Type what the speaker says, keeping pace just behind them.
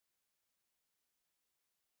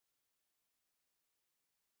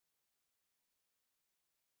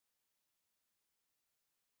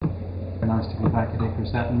back at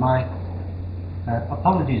ICRISAT. And my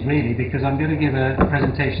apologies really, because I'm going to give a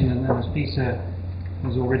presentation, and as Peter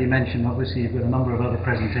has already mentioned, obviously you've got a number of other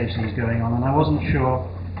presentations going on, and I wasn't sure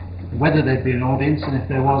whether there'd be an audience, and if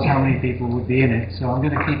there was, how many people would be in it. So I'm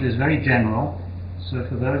going to keep this very general. So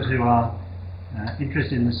for those who are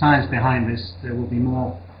interested in the science behind this, there will be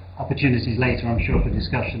more opportunities later, I'm sure, for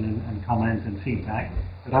discussion and comment and feedback.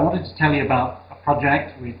 But I wanted to tell you about a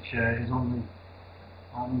project which is on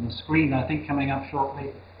the screen, I think, coming up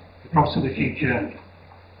shortly. The Crops of the Future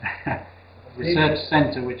Research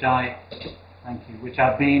Centre, which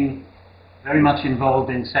I've been very much involved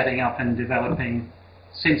in setting up and developing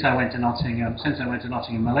since I went to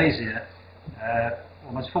Nottingham, Malaysia,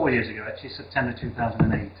 almost 4 years ago, actually, September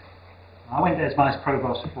 2008. I went there as Vice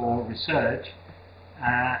Provost for Research,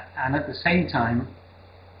 and at the same time,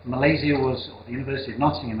 Malaysia was, or the University of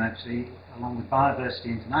Nottingham actually, along with Biodiversity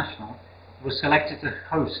International, was selected to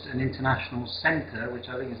host an international centre, which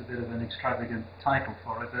I think is a bit of an extravagant title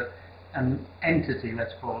for it, but an entity,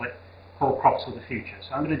 let's call it, called Crops for the Future.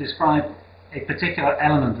 So I'm going to describe a particular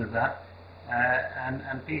element of that,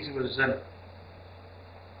 and Peter was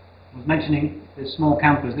mentioning this small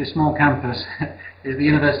campus. This small campus is the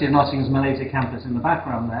University of Nottingham's Malaysia campus in the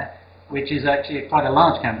background there, which is actually quite a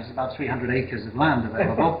large campus, about 300 acres of land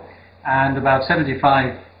available, and about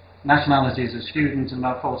 75 nationalities of students, and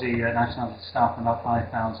about 40 nationalities of staff, and about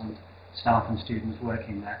 5,000 staff and students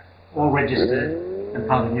working there, all registered and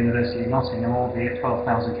part of the University of Nottingham, albeit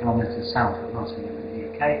 12,000 kilometres south of Nottingham in the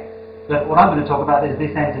UK. But what I'm going to talk about is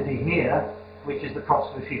this entity here, which is the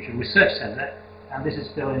Crops for the Future Research Centre, and this is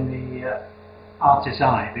still in the artist's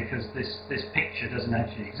eye, because this picture doesn't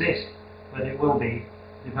actually exist, but it will be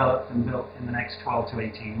developed and built in the next 12 to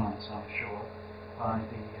 18 months, I'm sure, by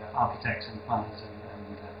the architects and planners and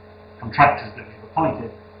contractors that we've appointed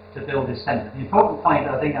to build this centre. The important point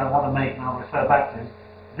I think I want to make, and I'll refer back to,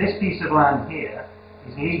 this piece of land here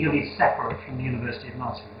is legally separate from the University of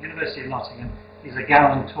Nottingham. The University of Nottingham is a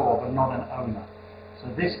guarantor but not an owner. So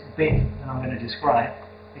this bit that I'm going to describe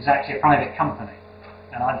is actually a private company,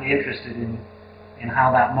 and I'd be interested in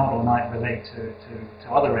how that model might relate to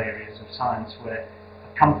other areas of science where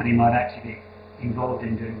a company might actually be involved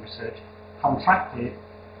in doing research, contracted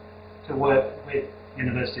to work with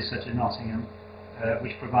universities such as Nottingham,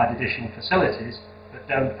 which provide additional facilities but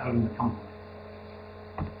don't own the company.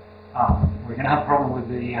 We're going to have a problem with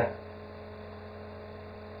the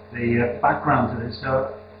background to this.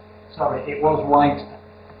 So, sorry, it was white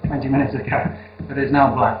 20 minutes ago, but it's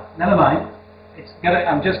now black. Never mind.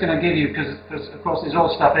 I'm just going to give you, because of course there's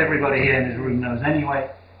all stuff everybody here in this room knows anyway,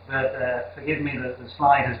 but forgive me that the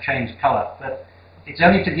slide has changed colour. But it's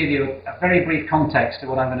only to give you a very brief context to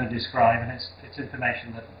what I'm going to describe, and it's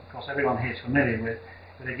information that, of course, everyone here is familiar with,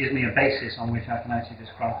 but it gives me a basis on which I can actually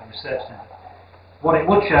describe the research centre. What it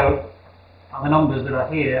would show are the numbers that are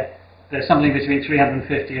here. There's something between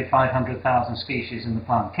 350 and 500,000 species in the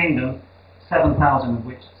plant kingdom, 7,000 of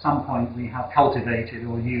which at some point we have cultivated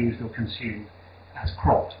or used or consumed as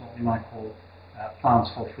crops, what we might call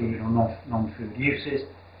plants for food or non-food uses.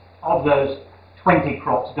 Of those, 20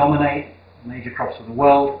 crops dominate, major crops of the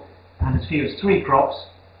world, and as few as 3 crops,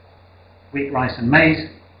 wheat, rice and maize,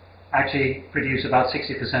 actually produce about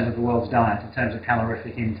 60% of the world's diet in terms of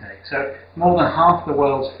calorific intake. So more than half the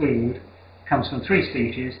world's food comes from 3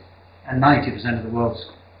 species, and 90% of the world's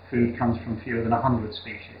food comes from fewer than 100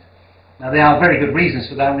 species. Now there are very good reasons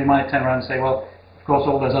for that, and we might turn around and say, well, of course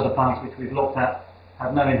all those other plants which we've looked at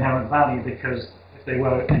have no inherent value, because if they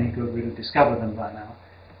were any good we'd have discovered them by now.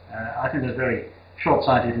 I think that's very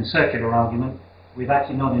short-sighted and circular argument. We've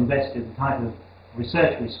actually not invested the type of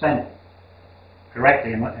research we spent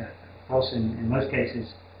correctly, and of course in most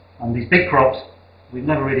cases on these big crops. We've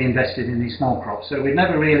never really invested in these small crops, so we've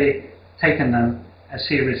never really taken them as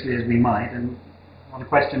seriously as we might. And one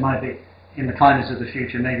question might be, in the climates of the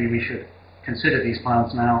future, maybe we should consider these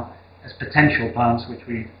plants now as potential plants which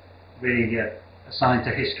we really assigned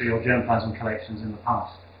to history or germplasm collections in the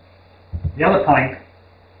past. The other point,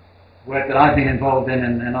 work that I've been involved in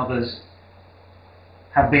and others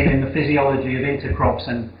have been in the physiology of intercrops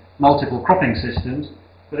and multiple cropping systems,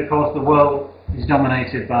 but of course the world is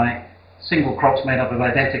dominated by single crops made up of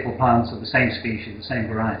identical plants of the same species, the same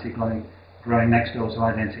variety, growing next door to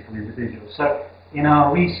identical individuals. So in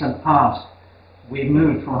our recent past, we've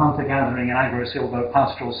moved from hunter-gathering and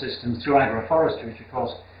agro-silvopastoral systems through agroforestry, which of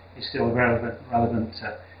course is still a relevant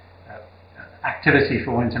activity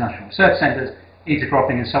for international research centres,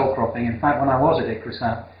 intercropping and sole cropping. In fact, when I was at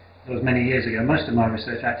ICRISAT, that was many years ago, most of my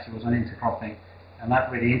research actually was on intercropping, and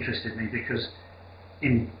that really interested me because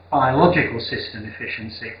in biological system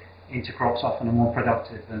efficiency, intercrops often are more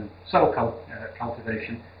productive than soil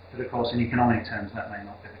cultivation, but of course in economic terms that may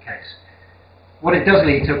not be the case. What it does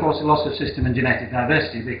lead to, of course, is a loss of system and genetic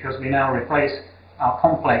diversity, because we now replace our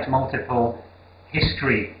complex, multiple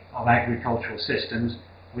history of agricultural systems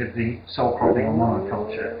with the sole cropping and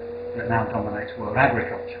monoculture that now dominates world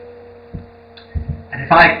agriculture. And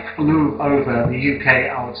if I flew over the UK,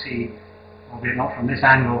 I would see, albeit not from this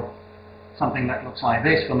angle, something that looks like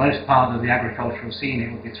this. For most part of the agricultural scene,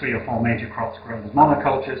 it would be 3 or 4 major crops grown as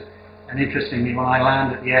monocultures. And interestingly, when I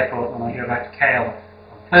land at the airport, when I go back to Kale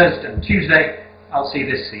on Thursday and Tuesday, I'll see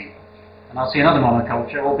this scene. And I'll see another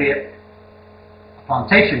monoculture, albeit a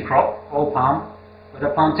plantation crop, oil palm, but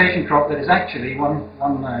a plantation crop that is actually, one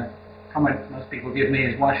comment most people give me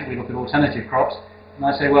is, why should we look at alternative crops? And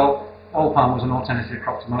I say, well, oil palm was an alternative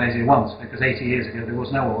crop to Malaysia once, because 80 years ago there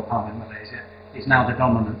was no oil palm in Malaysia. It's now the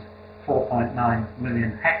dominant 4.9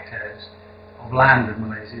 million hectares of land of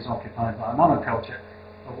Malaysia is occupied by monoculture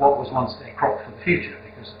of what was once a crop for the future,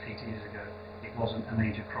 because 80 years ago it wasn't a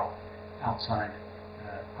major crop outside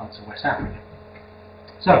parts of West Africa.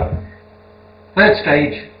 So, third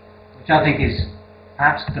stage, which I think is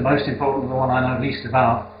perhaps the most important, the one I know least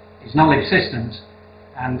about, is knowledge systems.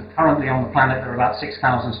 And currently on the planet there are about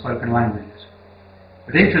 6,000 spoken languages.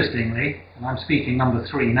 But interestingly, and I'm speaking number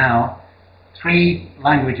 3 now, 3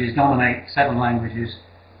 languages dominate, 7 languages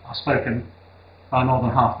are spoken by more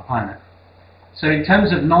than half the planet. So in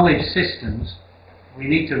terms of knowledge systems, we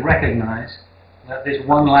need to recognize that this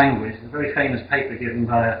one language, a very famous paper given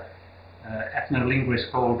by an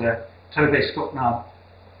ethno-linguist called Tobe Skutnab,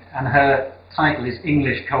 and her title is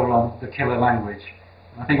English: the killer language.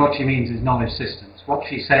 And I think what she means is knowledge systems. What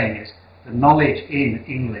she's saying is the knowledge in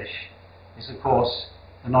English is, of course,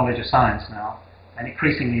 the knowledge of science now, and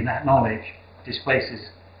increasingly that knowledge displaces,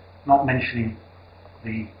 not mentioning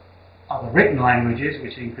the other written languages,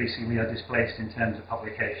 which increasingly are displaced in terms of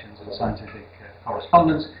publications and scientific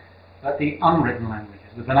correspondence, but the unwritten languages,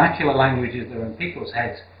 the vernacular languages that are in people's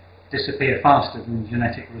heads, disappear faster than the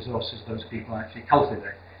genetic resources those people actually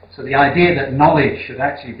cultivate. So the idea that knowledge should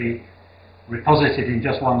actually be reposited in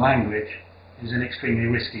just one language is an extremely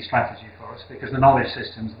risky strategy for us, because the knowledge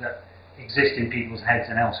systems that exist in people's heads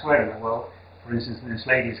and elsewhere in the world, for instance in this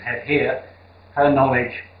lady's head here, her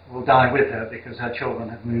knowledge will die with her because her children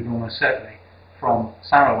have moved almost certainly from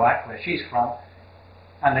Sarawak, where she's from,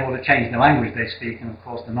 and they will have changed the language they speak, and of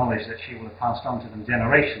course the knowledge that she will have passed on to them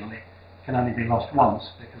generationally can only be lost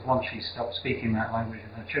once, because once she stops speaking that language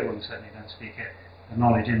and her children certainly don't speak it, the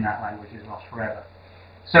knowledge in that language is lost forever.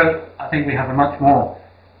 So I think we have a much more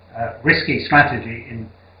risky strategy in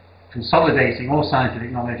consolidating all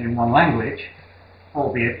scientific knowledge in one language,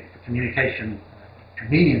 albeit the communication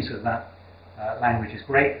convenience of that language is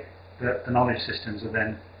great, but the knowledge systems are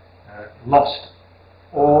then lost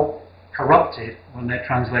or corrupted when they're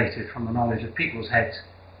translated from the knowledge of people's heads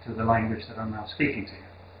to the language that I'm now speaking to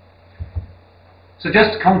you. So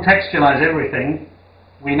just to contextualize everything,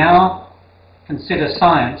 we now consider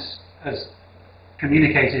science as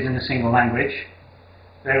communicated in a single language,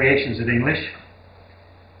 variations of English.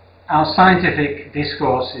 Our scientific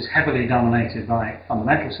discourse is heavily dominated by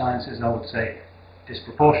fundamental sciences, I would say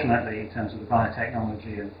disproportionately in terms of the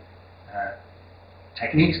biotechnology and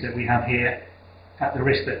techniques that we have here, at the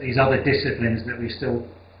risk that these other disciplines that we still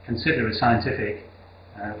consider as scientific,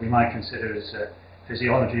 we might consider as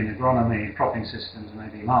physiology and agronomy, cropping systems,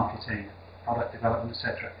 maybe marketing, product development,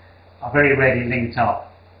 etc., are very rarely linked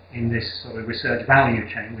up in this sort of research value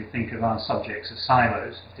chain. We think of our subjects as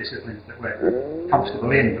silos, disciplines that we're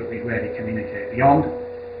comfortable in but we rarely communicate beyond.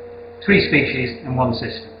 3 species and 1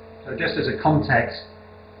 system. So just as a context,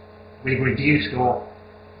 we've reduced, or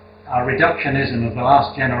our reductionism of the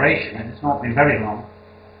last generation, and it's not been very long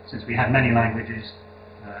since we had many languages,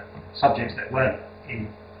 subjects that weren't in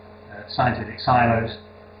scientific silos,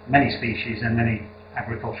 many species and many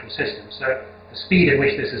agricultural systems. So the speed at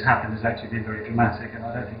which this has happened has actually been very dramatic, and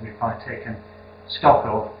I don't think we've quite taken stock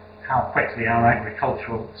of how quickly our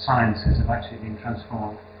agricultural sciences have actually been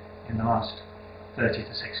transformed in the last 30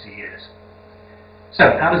 to 60 years.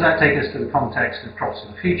 So how does that take us to the context of crops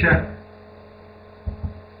of the future?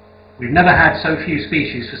 We've never had so few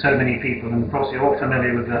species for so many people, and of course you're all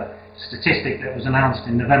familiar with the statistic that was announced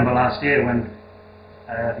in November last year when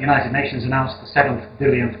the United Nations announced the 7th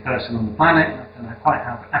billionth person on the planet. I don't know quite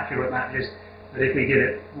how accurate that is, but if we get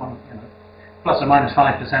it plus or minus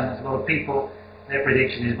 5%, that's a lot of people. Their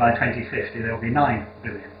prediction is by 2050 there will be 9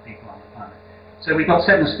 billion people on the planet. So we've got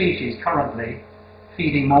 7 species currently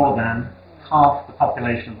feeding more than half the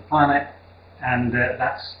population of the planet, and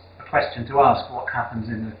that's a question to ask: what happens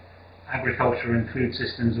in the agriculture and food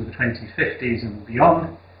systems of the 2050s and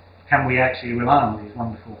beyond? can we actually rely on these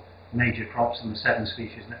wonderful major crops and the 7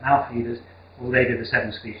 species that now feed us? Will they be the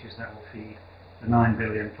 7 species that will feed the 9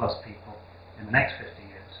 billion plus people in the next 50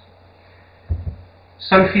 years?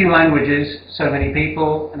 So few languages, so many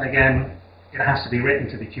people, and again, it has to be written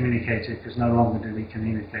to be communicated, because no longer do we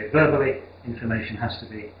communicate verbally. Information has to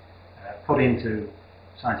be put into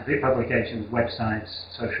scientific publications, websites,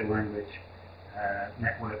 social language,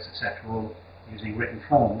 networks, etc., all using written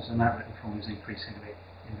forms, and that written form is increasingly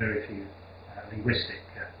in very few linguistic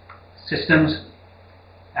systems.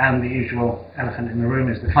 And the usual elephant in the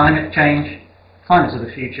room is the climate change, climates of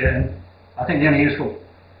the future. And I think the only useful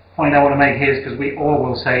point I want to make here is because we all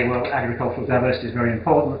will say, well, agricultural diversity is very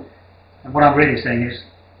important. And what I'm really saying is,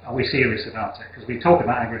 are we serious about it? Because we talk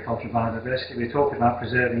about agricultural biodiversity, we talk about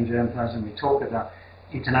preserving germplasm, we talk about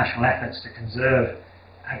international efforts to conserve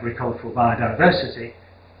agricultural biodiversity,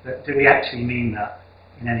 but do we actually mean that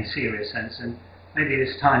in any serious sense? And maybe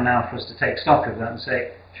it's time now for us to take stock of that and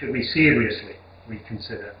say, should we seriously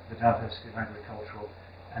reconsider the diversity of agricultural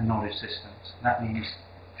and knowledge systems? That means,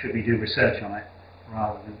 should we do research on it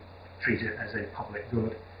rather than treat it as a public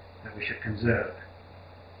good that we should conserve?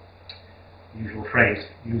 The usual phrase,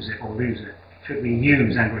 use it or lose it. Should we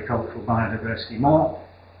use agricultural biodiversity more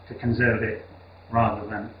to conserve it rather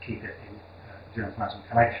than keep it in germplasm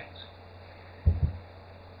collections?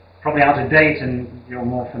 Probably out of date, and you're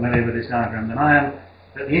more familiar with this diagram than I am,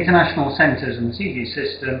 but the international centres and the CG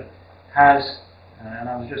system has, and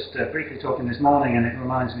I was just briefly talking this morning, and it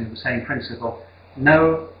reminds me of the same principle,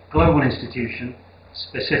 no global institution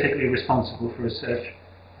specifically responsible for research.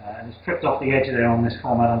 And it's tripped off the edge there on this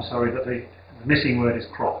format, I'm sorry, but the missing word is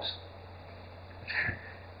crops,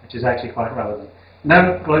 which is actually quite relevant.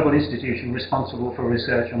 No global institution responsible for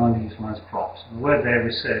research on underutilised crops. And the word there,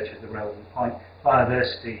 research, is the relevant point.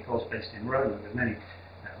 Biodiversity, of course, based in Rome, with many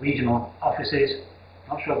regional offices.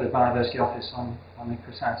 Not sure there's a biodiversity office on the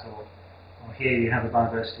Crusat, or here you have a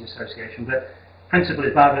biodiversity association, but principally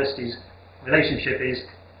biodiversity's relationship is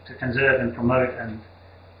to conserve and promote and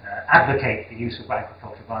advocate the use of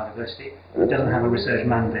agricultural biodiversity. It doesn't have a research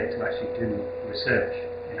mandate to actually do research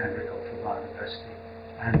in agricultural biodiversity,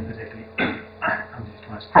 and particularly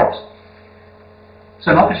underutilized crops.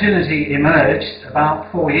 So an opportunity emerged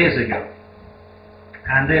about 4 years ago,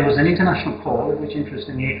 and there was an international call, which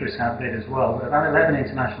interestingly ICRISAT bid as well, but about 11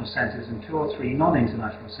 international centres and 2 or 3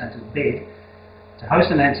 non-international centres bid to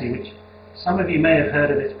host an entity which some of you may have heard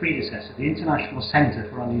of its predecessor, the International Centre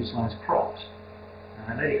for Underutilised Crops.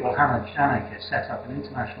 A lady called Hannah Janaka set up an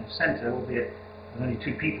international centre, albeit with only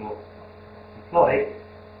 2 people employed,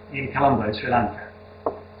 in Colombo, Sri Lanka,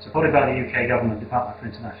 supported by the UK Government Department for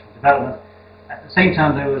International Development. At the same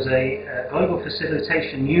time, there was a global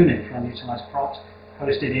facilitation unit for underutilised crops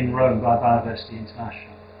hosted in Rome by Biodiversity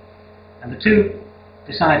International. And the two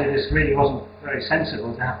decided this really wasn't very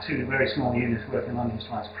sensible to have 2 very small units working on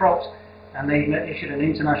underutilised crops, and they issued an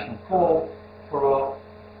international call for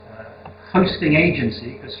hosting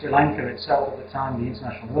agency, because Sri Lanka itself at the time, the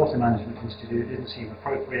International Water Management Institute, didn't seem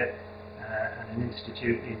appropriate, and an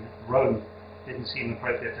institute in Rome didn't seem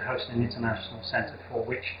appropriate to host an international centre for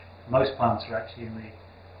which most plants are actually in the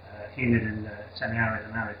humid and semi-arid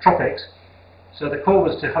and arid tropics. So the call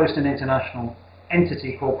was to host an international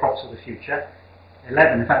entity called Crops of the Future.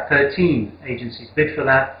 11, in fact 13 agencies bid for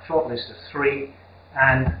that, short list of 3,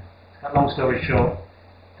 and to cut long story short,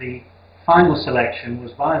 the final selection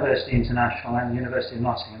was Biodiversity International and the University of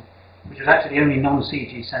Nottingham, which was actually the only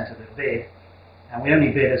non-CG centre that bid, and we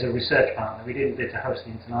only bid as a research partner. We didn't bid to host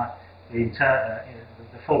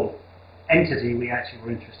the full entity. We actually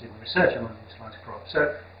were interested in research on underutilised crops.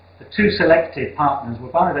 So the 2 selected partners were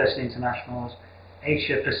Biodiversity International's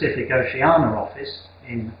Asia Pacific Oceania office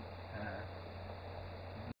in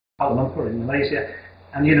Kuala Lumpur in Malaysia,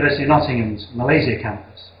 and the University of Nottingham's Malaysia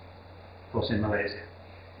campus, of course in Malaysia.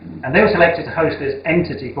 And they were selected to host this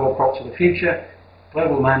entity called Crops of the Future,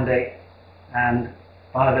 global mandate, and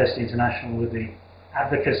Biodiversity International with the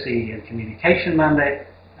advocacy and communication mandate,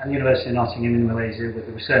 and the University of Nottingham in Malaysia with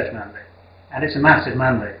the research mandate. And it's a massive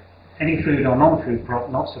mandate. Any food or non-food crop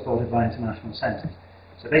not supported by international centres.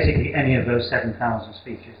 So basically any of those 7,000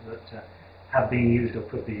 species that have been used or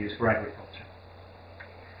could be used for agriculture.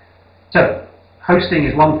 So, hosting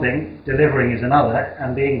is one thing, delivering is another,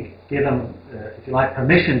 and being given, if you like,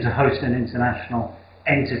 permission to host an international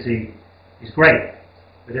entity is great.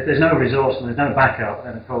 But if there's no resource and there's no backup,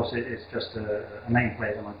 then of course it's just a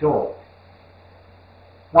nameplate on a door.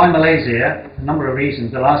 Why Malaysia? A number of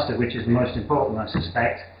reasons, the last of which is the most important, I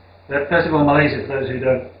suspect. But first of all, Malaysia, for those who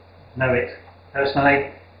don't know it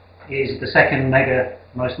personally, is the second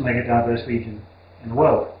most mega diverse region in the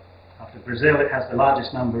world, After Brazil, it has the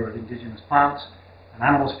largest number of indigenous plants and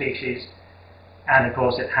animal species, and of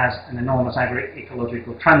course it has an enormous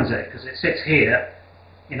agri-ecological transect, because it sits here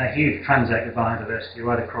in a huge transect of biodiversity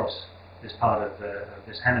right across this part of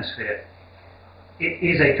this hemisphere. It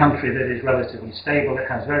is a country that is relatively stable. It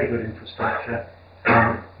has very good infrastructure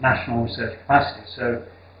and national research capacity. So,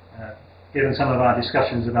 given some of our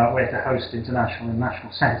discussions about where to host international and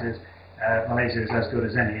national centres, Malaysia is as good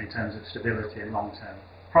as any in terms of stability and long-term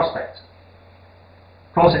prospects.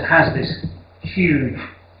 Of course, it has this huge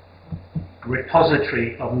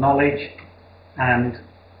repository of knowledge and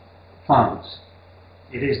plants.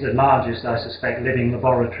 It is the largest, I suspect, living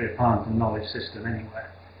laboratory of plant and knowledge system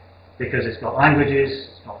anywhere, because it's got languages,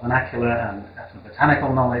 it's got vernacular and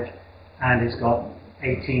ethnobotanical knowledge, and it's got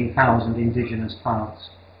 18,000 indigenous plants,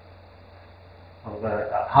 of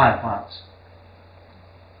higher plants.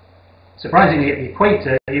 Surprisingly, at the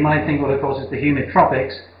equator, you might think, well, of course, it's the humid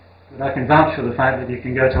tropics, but I can vouch for the fact that you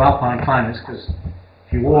can go to alpine climates, because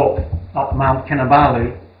if you walk up Mount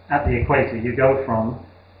Kinabalu at the equator, you go from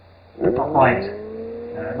not quite,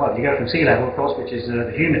 well, you go from sea level, of course, which is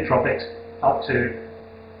the humid tropics, up to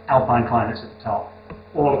alpine climates at the top,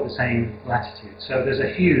 all at the same latitude. So there's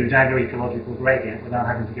a huge agroecological gradient without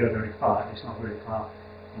having to go very far. It's not very far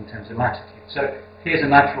in terms of latitude. So here's a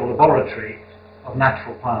natural laboratory of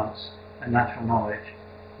natural plants and natural knowledge,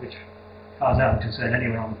 which, as far as I'm concerned,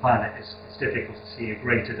 anywhere on the planet, it's difficult to see a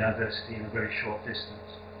greater diversity in a very short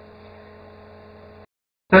distance.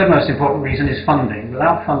 Third most important reason is funding.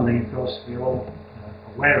 Without funding, of course, we're all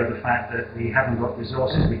aware of the fact that we haven't got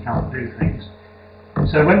resources, we can't do things.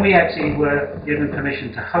 So when we actually were given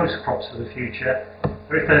permission to host Crops for the Future, the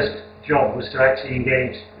very first job was to actually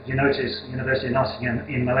engage, as you notice, University of Nottingham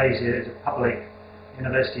in Malaysia is a public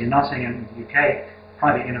university in Nottingham, UK,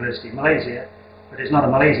 private university in Malaysia, but it's not a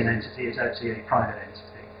Malaysian entity, it's actually a private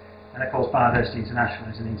entity. And of course Biodiversity International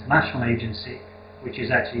is an international agency which is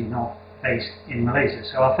actually not based in Malaysia.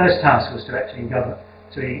 So our first task was to actually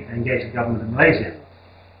engage the government of Malaysia.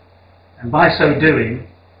 And by so doing,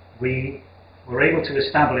 we were able to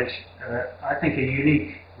establish, I think, a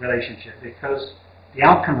unique relationship, because the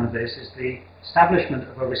outcome of this is the establishment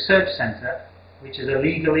of a research centre, which is a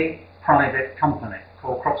legally private company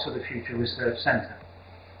called Crops for the Future Research Centre.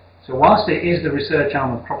 So whilst it is the research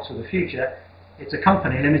arm of Crops for the Future, it's a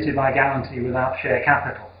company limited by guarantee without share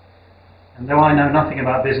capital. And though I know nothing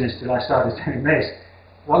about business till I started doing this,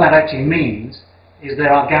 what that actually means is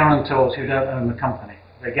there are guarantors who don't own the company.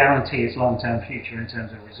 They guarantee its long-term future in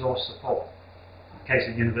terms of resource support. In the case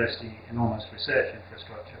of university, enormous research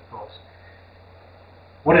infrastructure, of course.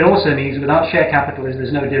 What it also means, without share capital, is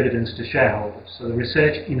there's no dividends to shareholders. So the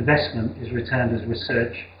research investment is returned as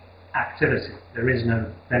research activity. There is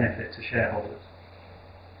no benefit to shareholders.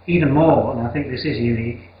 Even more, and I think this is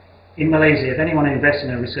unique, in Malaysia, if anyone invests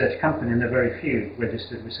in a research company, and there are very few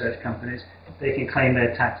registered research companies, they can claim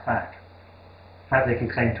their tax back. In fact, they can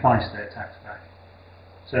claim twice their tax back.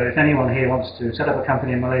 So if anyone here wants to set up a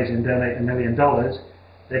company in Malaysia and donate $1 million,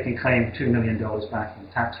 they can claim $2 million back in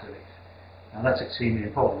tax relief. Now that's extremely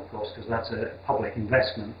important, of course, because that's a public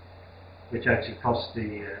investment which actually costs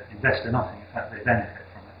the investor nothing. In fact, they benefit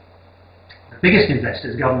from it. The biggest investor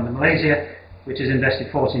is the government of Malaysia, which has invested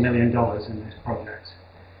 $40 million in this project.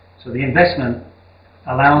 So the investment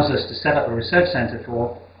allows us to set up a research centre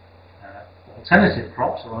for alternative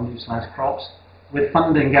crops or unutilized crops with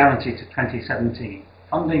funding guaranteed to 2017.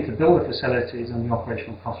 Funding to build the facilities and the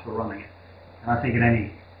operational costs for running it. And I think in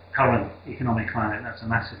any current economic climate that's a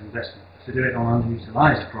massive investment. To do it on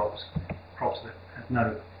unutilized crops, crops that have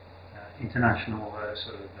no international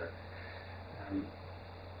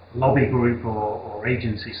lobby group or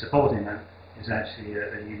agency supporting them, is actually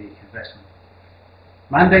a unique investment.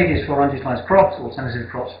 Mandate is for unutilized crops, alternative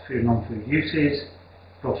crops for food and non-food uses.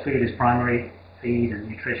 Of course, food is primary, feed and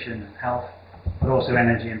nutrition and health, but also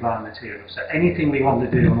energy and biomaterials. So anything we want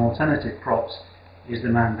to do on alternative crops is the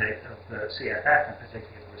mandate of the CFF, and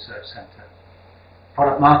particularly the Research Centre.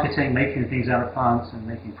 Product marketing, making things out of plants and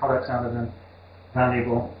making products out of them,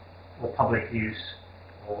 valuable or public use,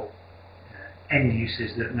 or end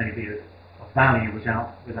uses that may be of value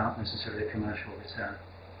without necessarily a commercial return.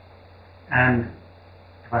 And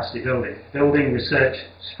capacity building. Building research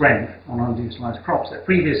strength on unutilized crops that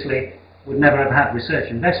previously would never have had research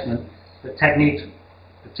investment, but techniques,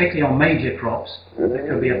 particularly on major crops, that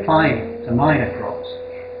could be applied to minor crops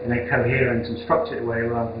in a coherent and structured way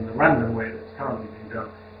rather than the random way that's currently being done,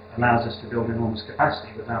 allows us to build enormous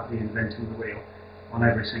capacity without reinventing the wheel on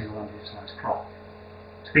every single unutilized crop.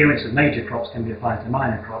 Experience of major crops can be applied to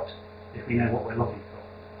minor crops if we know what we're looking for.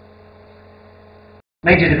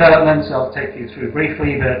 Major developments I'll take you through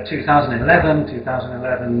briefly. But 2011,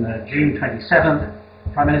 June 27th,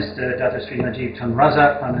 Prime Minister Datuk Sri Najib Tun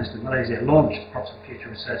Razak, Prime Minister of Malaysia, launched Crops for Future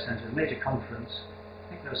Research Centre, a major conference. I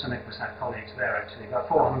think there were some ECOSAT colleagues there actually. About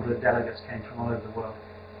 400 delegates came from all over the world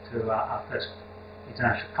to our first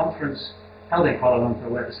international conference held in Kuala Lumpur,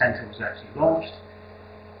 where the centre was actually launched.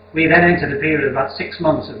 We then entered a period of about 6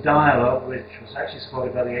 months of dialogue, which was actually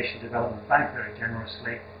supported by the Asian Development Bank very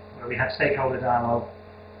generously, where we had stakeholder dialogue,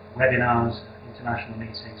 webinars, international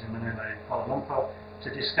meetings in Manila and Kuala Lumpur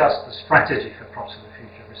to discuss the strategy for Crops for the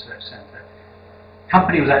Future Research Centre. The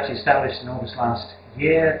company was actually established in August last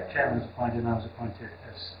year. Chairman was appointed and I was appointed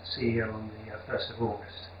as CEO on the 1st of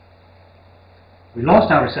August. We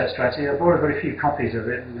launched our research strategy. I brought a very few copies of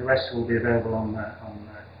it, and the rest will be available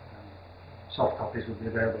soft copies will be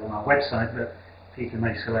available on our website, but Peter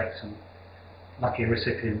may select some lucky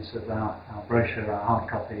recipients of our brochure, our hard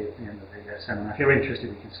copy at the end of the seminar. If you're interested,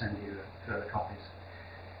 we can send you further copies.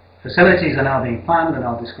 Facilities are now being planned, and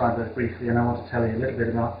I'll describe those briefly, and I want to tell you a little bit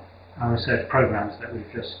about our research programs that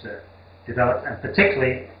we've just developed, and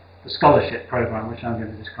particularly the scholarship program, which I'm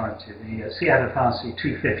going to describe to you, the Siada Farsi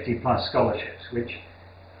 250 plus scholarships, which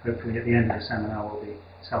hopefully at the end of the seminar will be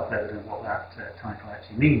self-evident what that title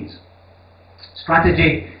actually means.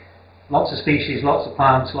 Strategy, lots of species, lots of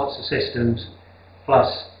plants, lots of systems,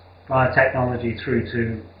 plus biotechnology through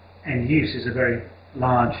to end use is a very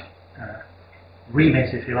large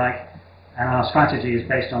remit, if you like, and our strategy is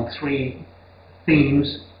based on 3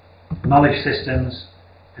 themes: knowledge systems,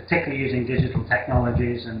 particularly using digital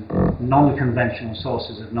technologies and non-conventional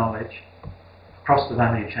sources of knowledge across the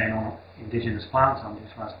value chain on indigenous plants, on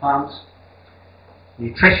indigenous plants.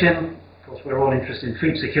 Nutrition, of course we're all interested in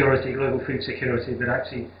food security, global food security, but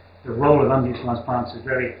actually the role of underutilized plants is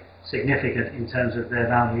very significant in terms of their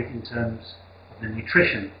value, in terms of the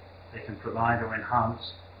nutrition they can provide or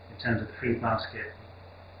enhance, in terms of the food basket,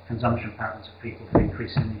 consumption patterns of people who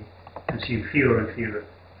increasingly consume fewer and fewer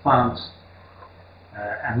plants,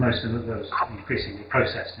 and most of those increasingly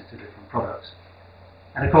processed into different products.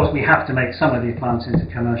 And of course we have to make some of these plants into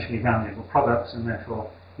commercially valuable products, and therefore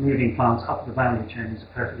moving plants up the value chain is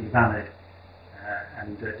a perfectly valid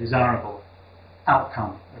and desirable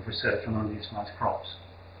outcome of research on underutilized crops.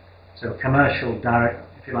 So commercial direct,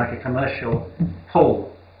 if you like, a commercial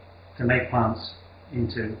pull to make plants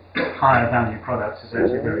into higher value products is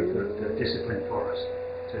actually a very good discipline for us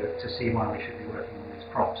to see why we should be working on these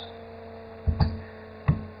crops.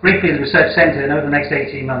 Briefly, the research centre, and over the next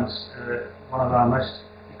 18 months, one of our most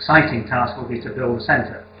exciting tasks will be to build a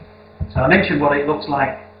centre. So I mentioned what it looks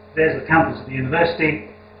like. There's the campus of the university,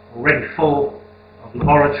 already full of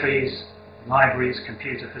laboratories, libraries,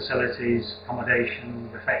 computer facilities, accommodation,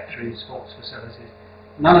 refectories, sports facilities.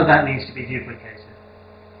 None of that needs to be duplicated.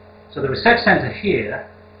 So the research centre here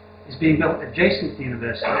is being built adjacent to the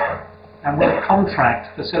university and will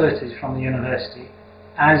contract facilities from the university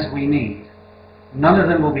as we need. None of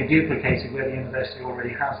them will be duplicated where the university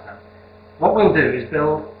already has them. What we'll do is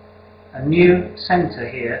build a new centre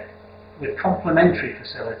here with complementary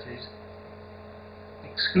facilities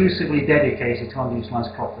exclusively dedicated to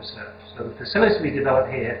underutilized crop research. So the facility we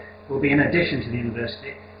develop here will be in addition to the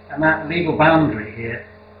university, and that legal boundary here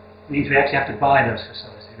means we actually have to buy those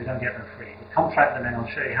facilities. We don't get them free. We contract them in.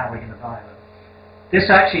 I'll show you how we're going to buy them. This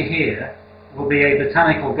actually here will be a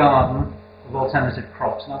botanical garden of alternative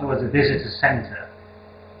crops. In other words, a visitor centre.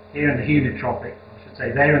 Here in the humid tropics, I should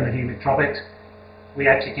say there in the humid tropics, we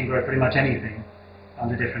actually can grow pretty much anything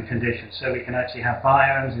under different conditions. So we can actually have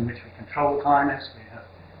biomes in which we control climates. We have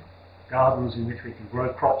gardens in which we can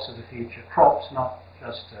grow crops of the future. Crops, not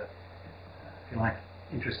just, if you like,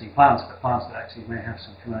 interesting plants, but plants that actually may have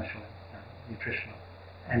some commercial, nutritional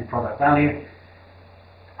end product value.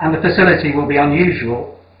 And the facility will be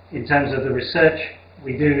unusual in terms of the research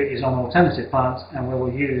we do is on alternative plants, and we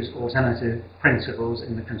will use alternative principles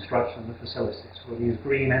in the construction of the facilities. We'll use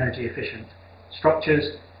green, energy efficient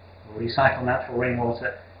structures, we'll recycle natural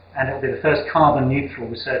rainwater, and it will be the first carbon neutral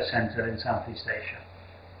research centre in Southeast Asia.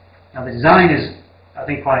 Now the design is, I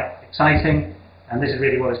think, quite exciting, and this is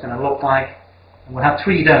really what it's going to look like. And we'll have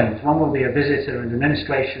 3 domes. One will be a visitor and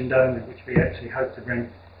administration dome, in which we actually hope to bring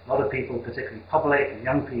a lot of people, particularly public and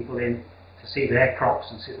young people, in to see their crops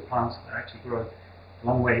and see the plants that actually grow a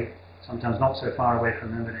long way, sometimes not so far away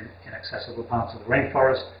from them, but in inaccessible parts of the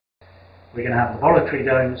rainforest. We're going to have laboratory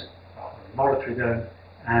domes, a laboratory dome,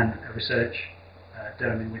 and a research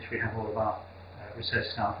dome in which we have all of our research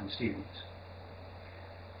staff and students.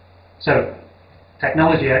 So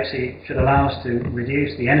technology actually should allow us to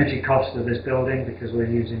reduce the energy cost of this building, because we're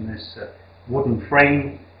using this wooden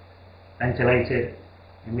frame, ventilated,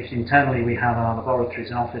 in which internally we have our laboratories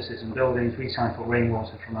and offices and buildings, recycle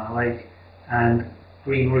rainwater from our lake, and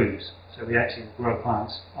green roofs. So we actually grow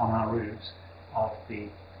plants on our roofs of the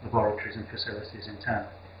laboratories and facilities internally.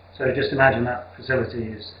 So just imagine that facility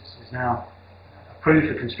is now approved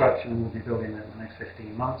for construction and we'll be building it in the next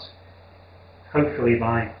 15 months. Hopefully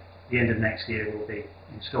by the end of next year we'll be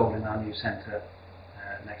installed in our new centre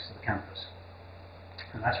next to the campus.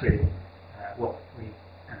 And that's really what we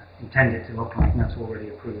intend it to look like, and that's already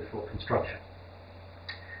approved for construction.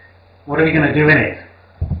 What are we going to do in it?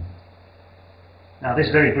 Now this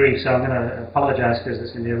is very brief, so I'm going to apologise because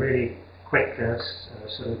it's going to be a really quick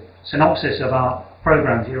sort of synopsis of our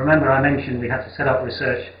programs. You remember I mentioned we had to set up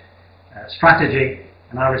research strategy,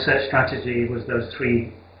 and our research strategy was those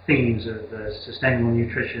three themes of sustainable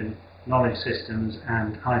nutrition, knowledge systems,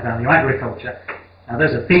 and high-value agriculture. Now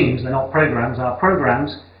those are themes, they're not programs. Our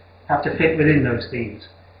programs have to fit within those themes.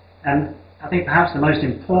 And I think perhaps the most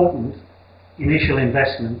important initial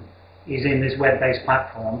investment is in this web-based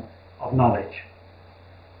platform of knowledge.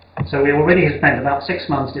 So we already have spent about 6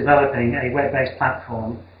 months developing a web-based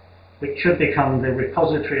platform which should become the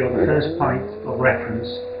repository or the first point of reference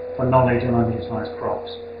for knowledge on underutilized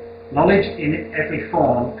crops. Knowledge in every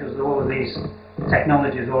form, because all of these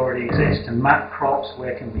technologies already exist to map crops.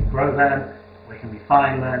 Where can we grow them? Where can we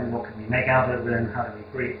find them? What can we make out of them? How do we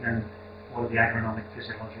breed them? All of the agronomic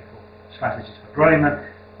physiological strategies for growing them.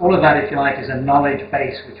 All of that, if you like, is a knowledge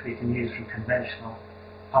base which we can use from conventional,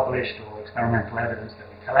 published or experimental evidence that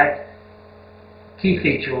we collect. Key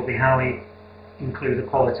feature will be how we include the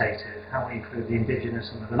qualitative, how we include the indigenous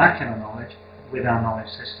and the vernacular knowledge with our knowledge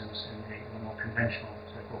systems in the more conventional,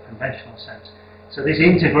 so-called conventional sense. So this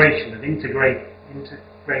integration of indigenous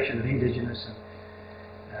and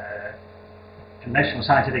conventional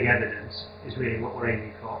scientific evidence is really what we're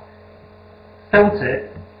aiming for. Filtered,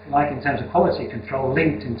 if you like, in terms of quality control,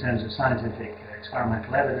 linked in terms of scientific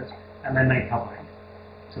experimental evidence, and then made public.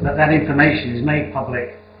 So that information is made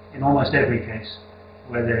public in almost every case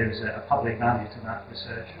where there is a public value to that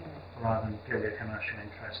research rather than purely a commercial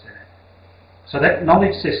interest in it. So that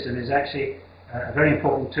knowledge system is actually a very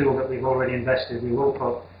important tool that we've already invested. We will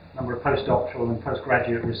put a number of postdoctoral and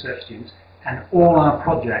postgraduate research students, and all our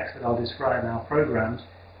projects that I'll describe in our programs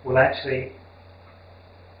will actually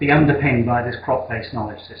be underpinned by this crop-based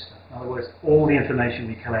knowledge system. In other words, all the information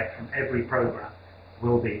we collect from every program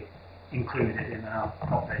will be included in our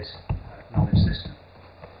crop-based knowledge system.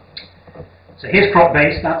 So here's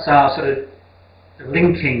crop-based, that's our sort of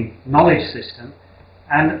linking knowledge system,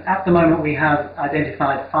 and at the moment we have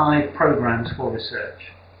identified 5 programs for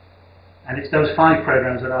research. And it's those 5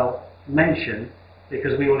 programs that I'll mention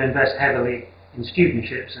because we will invest heavily in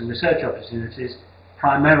studentships and research opportunities,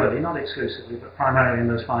 primarily, not exclusively, but primarily in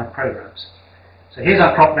those 5 programs. So here's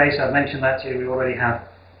our crop base. I've mentioned that to you. We already have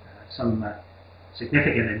some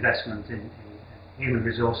significant investment in human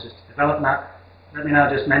resources to develop that. Let me now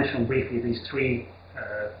just mention briefly these three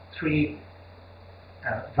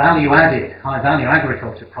value-added, high-value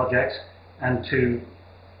agriculture projects and 2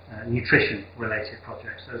 nutrition-related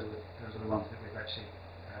projects. Those are the ones that we've actually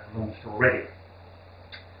launched already.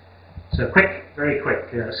 So very quick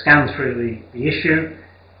scan through the issue.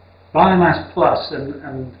 Biomass plus,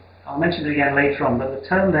 and I'll mention it again later on, but the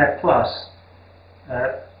term there plus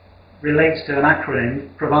relates to an acronym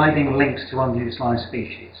providing links to underutilized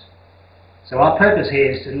species. So our purpose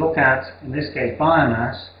here is to look at, in this case,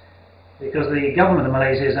 biomass, because the government of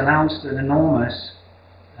Malaysia has announced an enormous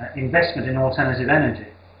investment in alternative energy.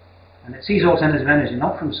 And it sees alternative energy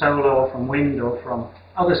not from solar or from wind or from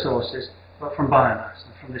other sources, but from biomass,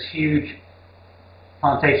 and from this huge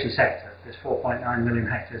plantation sector. There's 4.9 million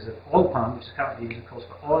hectares of oil palm, which is currently used, of course,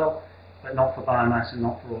 for oil, but not for biomass and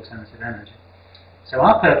not for alternative energy. So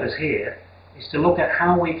our purpose here is to look at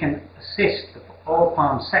how we can assist the oil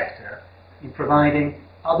palm sector in providing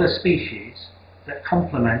other species that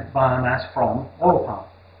complement biomass from oil palm.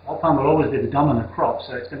 Oil palm will always be the dominant crop,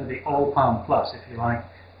 so it's going to be oil palm plus, if you like,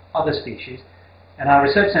 other species. And our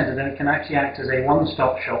research centre then can actually act as a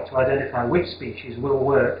one-stop shop to identify which species will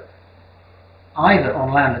work either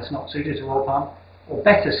on land that's not suited to oil palm, or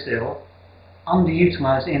better still,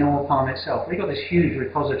 underutilised in oil palm itself. We've got this huge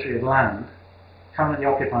repository of land currently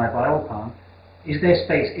occupied by oil palm. Is there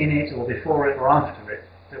space in it, or before it, or after it,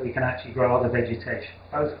 that we can actually grow other vegetation,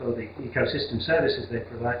 both for the ecosystem services they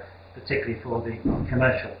provide, particularly for the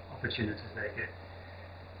commercial opportunities they give.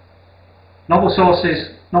 Novel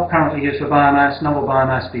sources, not currently used for biomass, novel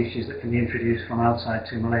biomass species that can be introduced from outside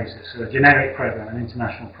to Malaysia. So a generic program, an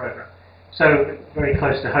international program. So very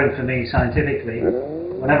close to home for me scientifically.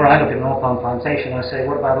 Whenever I look at an oil palm plantation, I say,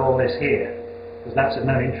 what about all this here? Because that's of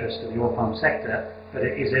no interest to the oil palm sector. but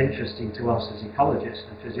it is interesting to us as ecologists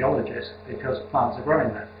and physiologists because plants are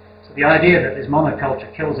growing there. So the idea that this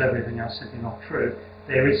monoculture kills everything else is simply not true.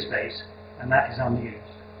 There is space, and that is unused.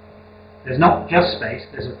 There's not just space,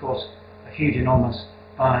 there's of course a huge, enormous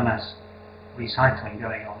biomass recycling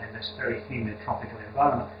going on in this very humid tropical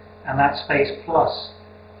environment, and that space plus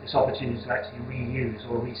this opportunity to actually reuse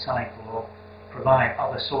or recycle or provide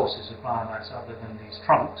other sources of biomass other than these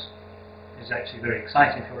trunks is actually very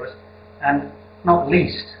exciting for us. And not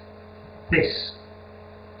least this,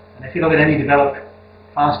 and if you look at any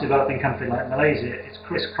fast developing country like Malaysia, it's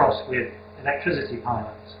crisscrossed with electricity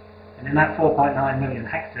pylons, and in that 4.9 million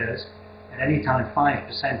hectares, at any time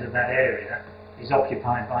 5% of that area is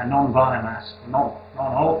occupied by non-biomass,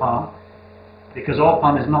 non-oil palm, because oil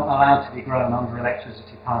palm is not allowed to be grown under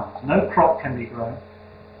electricity pylons. No crop can be grown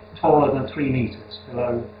taller than 3 meters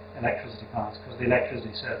below electricity pylons, because the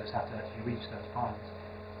electricity service has to actually reach those pylons.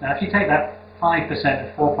 Now, if you take that 5%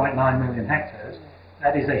 of 4.9 million hectares,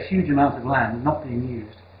 that is a huge amount of land not being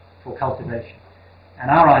used for cultivation. And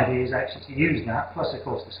our idea is actually to use that, plus of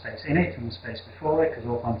course the space in it and the space before it, because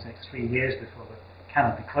oil palm takes 3 years before the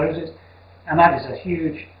canopy closes. And that is a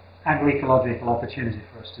huge agroecological opportunity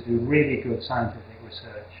for us to do really good scientific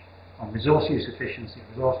research on resource use efficiency,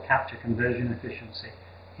 resource capture conversion efficiency,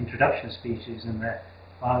 introduction of species and their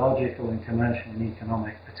biological and commercial and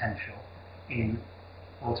economic potential in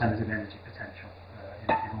alternative energy potential in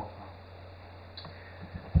oil palm.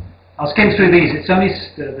 I'll skim through these. It's only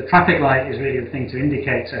the traffic light is really the thing to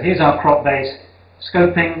indicate. So here's our crop base,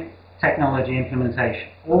 scoping, technology, implementation.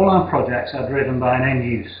 All our projects are driven by an end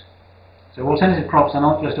use. So alternative crops are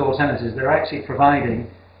not just alternatives, they're actually providing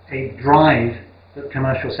a drive that the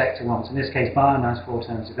commercial sector wants, in this case biomass for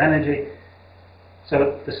alternative energy.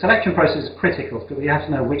 So the selection process is critical, because we have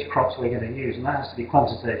to know which crops we're going to use, and that has to be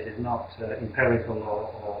quantitative, not empirical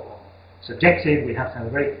or subjective. We have to have a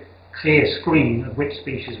very clear screen of which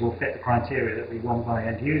species will fit the criteria that we want by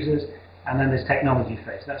end users. And then there's technology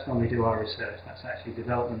phase. That's when we do our research. That's actually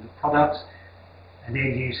development of products, and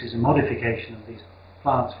end uses and modification of these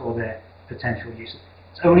plants for their potential uses.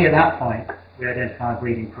 It's only at that point we identify a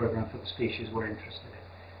breeding program for the species we're interested in.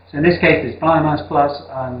 So in this case, there's biomass plus,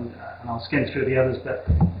 and I'll skim through the others, but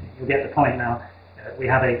you'll get the point now. We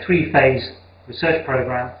have a 3-phase research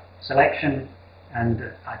program: selection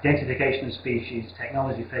and identification of species,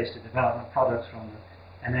 technology phase to development products from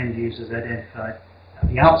an end users identified at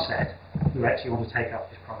the outset who actually want to take up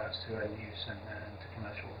these products to end use and to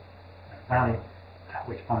commercial value, at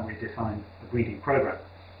which point we define the breeding program.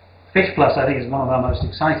 Fish Plus, I think, is one of our most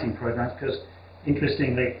exciting programs because,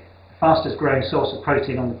 interestingly, the fastest growing source of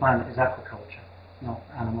protein on the planet is aquaculture, not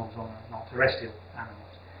animals or not terrestrial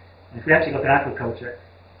animals. And if we actually look at aquaculture,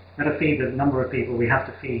 we're going to feed the number of people we have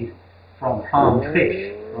to feed from farmed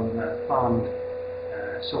fish, from farmed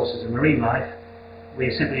sources of marine life.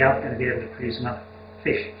 We're simply not going to be able to produce enough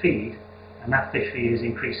fish feed, and that fish feed is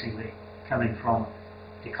increasingly coming from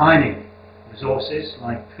declining resources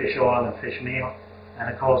like fish oil and fish meal,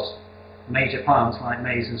 and of course major plants like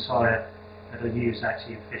maize and soya that are used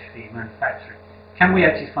actually in fish feed manufacturing. Can we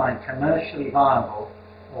actually find commercially viable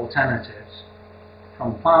alternatives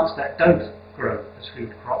from plants that don't grow as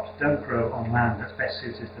food crops, don't grow on land that's best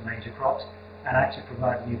suited to major crops, and actually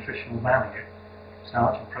provide nutritional value,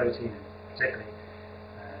 starch and protein, and particularly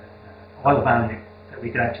oil value that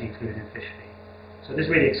we can actually include in fish feed. So this is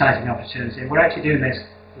a really exciting opportunity, and we're actually doing this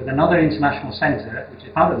with another international centre, which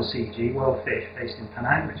is part of the CG, World Fish, based in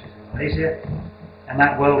Penang, which is in Malaysia, and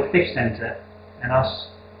that World Fish Centre and us,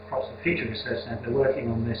 Crops of the Future Research Centre, working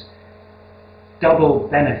on this double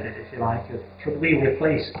benefit, if you like, of could we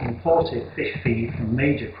replace imported fish feed from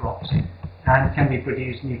major crops, and can we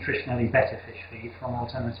produce nutritionally better fish feed from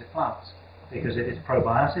alternative plants? Because it is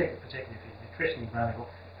probiotic, particularly if it's nutritionally valuable,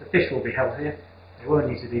 the fish will be healthier, they won't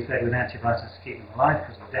need to be fed with antibiotics to keep them alive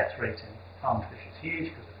because the death rate in farmed fish is huge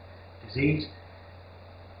because of disease,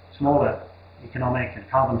 smaller economic and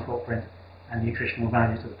carbon footprint, and nutritional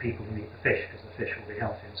value to the people who eat the fish because the fish will be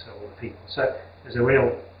healthy and so will the people. So there's a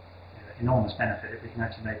real enormous benefit if we can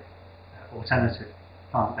actually make alternative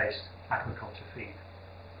plant-based aquaculture feed.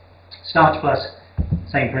 Starch Plus,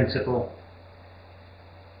 same principle.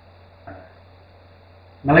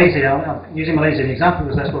 Malaysia, I'm using Malaysia as an example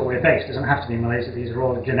because that's where we're based. It doesn't have to be Malaysia. These are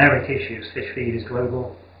all generic issues. Fish feed is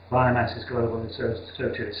global, biomass is global, and so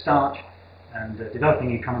too is starch. And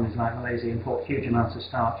developing economies like Malaysia import huge amounts of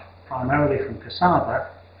starch, primarily from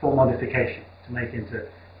cassava, for modification to make into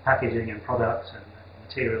packaging and products and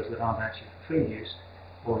materials that aren't actually for food use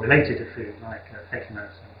or related to food, like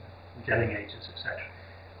thickeners and gelling agents, etc.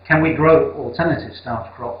 Can we grow alternative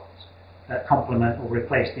starch crops that complement or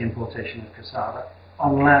replace the importation of cassava?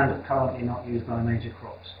 on land currently not used by major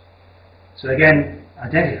crops. So again,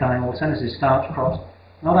 identifying alternative starch crops,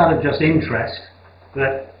 not out of just interest,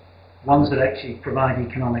 but ones that actually provide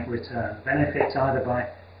economic return, benefits either by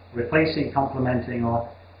replacing, complementing, or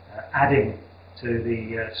adding to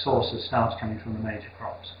the source of starch coming from the major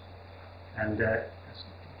crops. And as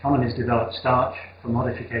economies develop, starch for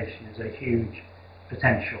modification is a huge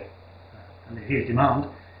potential and a huge demand.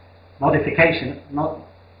 Modification, not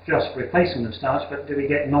just replacement of starch, but do we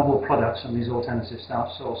get novel products from these alternative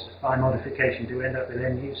starch sources? By modification, do we end up with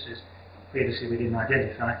end uses previously we didn't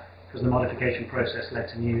identify, because the modification process led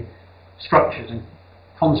to new structures and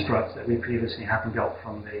constructs that we previously hadn't got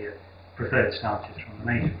from the preferred starches from the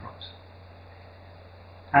major crops.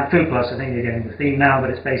 And Food Plus, I think you're getting the theme now, but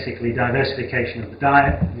it's basically diversification of the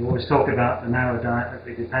diet. You always talk about the narrow diet that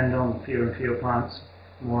we depend on, fewer and fewer plants,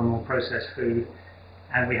 more and more processed food,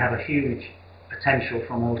 and we have a huge potential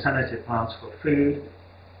from alternative plants for food,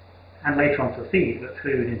 and later on for feed, but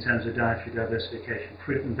food in terms of dietary diversification,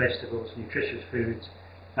 fruit and vegetables, nutritious foods,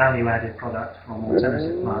 value-added product from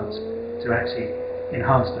alternative plants to actually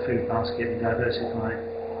enhance the food basket and diversify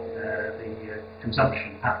the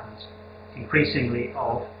consumption patterns, increasingly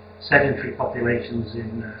of sedentary populations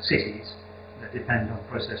in cities that depend on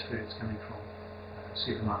processed foods coming from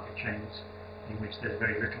supermarket chains in which there's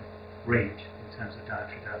very little range in terms of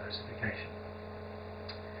dietary diversification.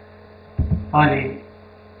 Finally,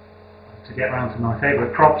 to get around to my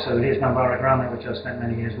favourite crop, so it is Bambara groundnut, which I've spent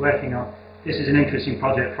many years working on. This is an interesting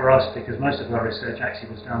project for us because most of our research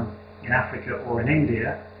actually was done in Africa or in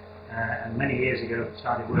India, and many years ago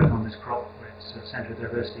started work on this crop where it's centre of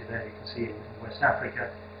diversity there, you can see it in West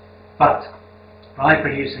Africa. But by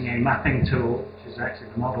producing a mapping tool, which is actually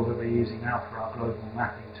the model that we're using now for our global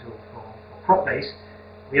mapping tool for crop base,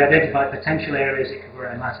 we identified potential areas it could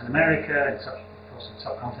grow in Latin America, and of course in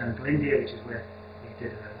subcontinental India, which is where we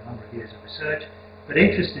did a number of years of research. But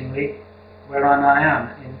interestingly, where I now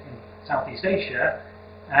am in Southeast Asia,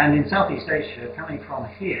 and in Southeast Asia, coming from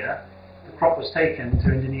here, the crop was taken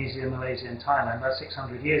to Indonesia, Malaysia and Thailand about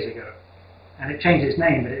 600 years ago. And it changed its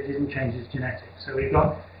name, but it didn't change its genetics. So we've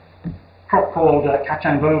got a crop called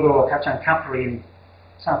kacang bogo or kacang kapri in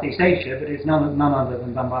Southeast Asia, but it's none other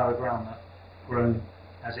than Bambara groundnut, grown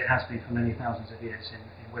as it has been for many thousands of years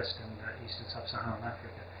in Western, Eastern Sub-Saharan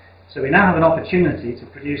Africa. So we now have an opportunity to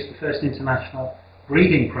produce the first international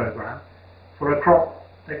breeding program for a crop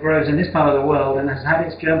that grows in this part of the world and has had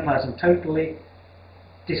its germplasm totally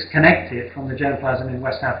disconnected from the germplasm in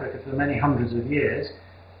West Africa for many hundreds of years.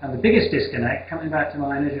 And the biggest disconnect, coming back to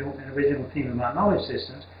my original theme about knowledge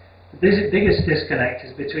systems, the biggest disconnect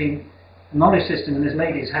is between the knowledge system in this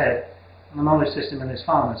lady's head and the knowledge system in this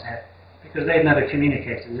farmer's head, because they've never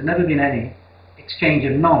communicated. There's never been any exchange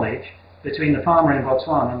of knowledge between the farmer in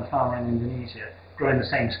Botswana and the farmer in Indonesia growing the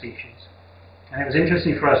same species. And it was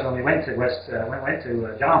interesting for us when we went to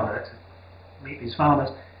Java to meet these farmers.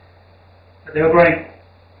 But they were growing.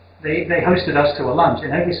 They hosted us to a lunch,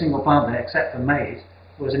 and every single plant there, except for maize,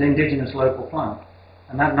 was an indigenous local plant.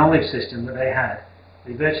 And that knowledge system that they had,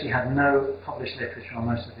 we virtually had no published literature on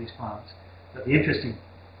most of these plants. But the interesting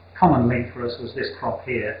common link for us was this crop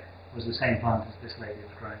here was the same plant as this lady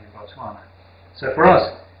was growing in Botswana. So for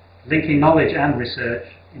us, linking knowledge and research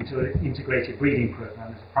into an integrated breeding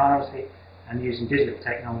program is a priority, and using digital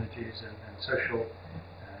technologies and social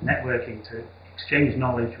networking to exchange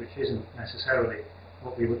knowledge, which isn't necessarily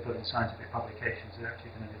what we would put in scientific publications, is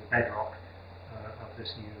actually going to be the bedrock of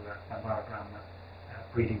this new Bambara groundnut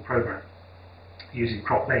breeding program using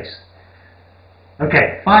crop base.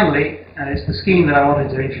 Okay, finally, and it's the scheme that I wanted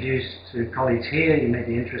to introduce to colleagues here. You may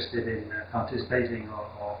be interested in participating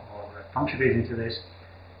or contributing to this.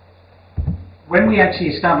 When we actually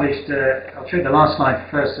established, I'll show you the last slide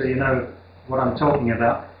first so you know what I'm talking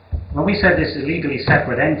about. When we said this is a legally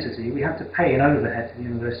separate entity, we had to pay an overhead to the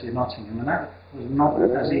University of Nottingham, and that was not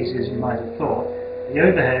as easy as you might have thought. The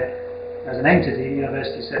overhead, as an entity, the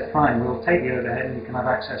university said, fine, we'll take the overhead and you can have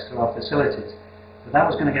access to our facilities. But that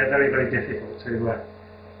was going to get very, very difficult to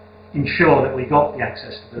ensure that we got the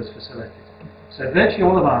access to those facilities. So virtually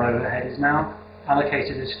all of our overhead is now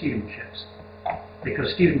allocated as studentships,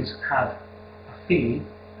 because students have a fee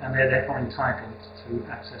and they're therefore entitled to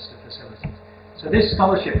access to facilities. So this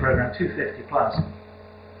scholarship program, 250 plus,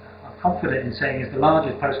 I'm confident in saying is the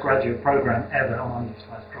largest postgraduate program ever on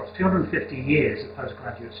unutilised crops. 250 years of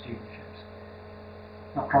postgraduate studentships.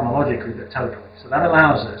 Not chronologically, but totally. So that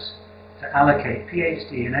allows us to allocate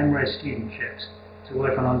PhD and MRes studentships to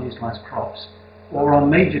work on unutilised crops, or on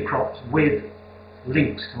major crops with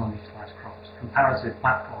links to unutilised crops, comparative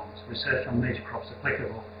platforms, research on major crops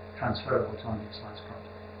applicable, transferable to unutilised crops.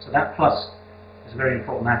 So that plus There's a very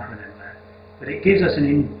important acronym there. But it gives us an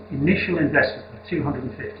initial investment of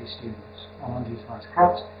 250 students on underutilized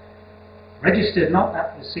crops, registered not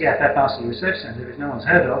at the CFFRC Research Centre, which no one's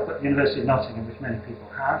heard of, but the University of Nottingham, which many people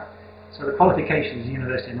have. So the qualification is the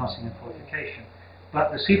University of Nottingham qualification.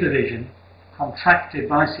 But the supervision contracted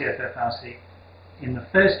by CFFRC in the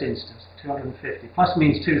first instance, 250, plus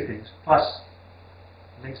means two things, plus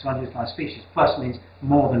links to underutilized species, plus means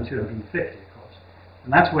more than 250, of course.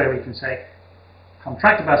 And that's where we can say,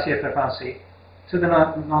 contracted by CFFRC to the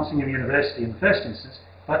Nottingham University in the first instance,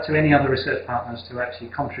 but to any other research partners to actually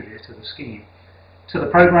contribute to the scheme. To the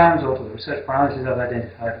programs or to the research priorities I've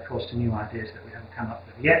identified, of course, to new ideas that we haven't come up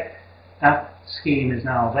with yet, that scheme is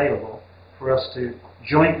now available for us to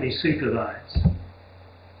jointly supervise,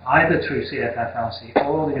 either through CFFRC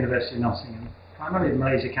or the University of Nottingham, primarily the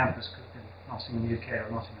Malaysia campus, could be Nottingham UK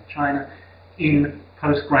or Nottingham China, in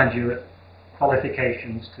postgraduate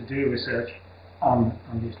qualifications to do research on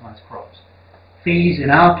underutilized crops. Fees, in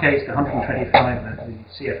our case, the 125 that the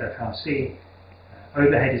CFFRC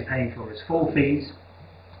overhead is paying for is full fees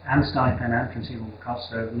and stipend and consumable costs,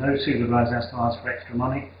 so no supervisor has to ask for extra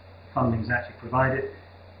money. Funding is actually provided.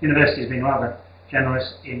 The university has been rather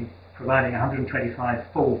generous in providing 125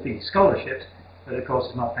 full fee scholarships, but of course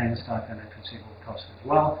is not paying the stipend and consumable costs as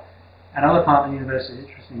well. And other partner universities,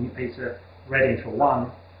 interestingly, Peter, Reading for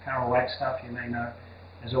one, Carol Wagstaff, you may know,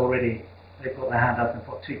 has already, they put their hand up and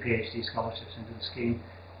put 2 PhD scholarships into the scheme.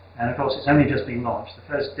 And of course it's only just been launched. The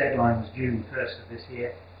first deadline was June 1st of this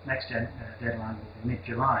year. Next deadline will be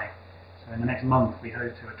mid-July. So in the next month we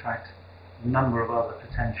hope to attract a number of other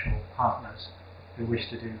potential partners who wish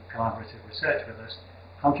to do collaborative research with us,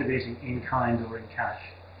 contributing in kind or in cash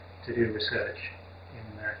to do research in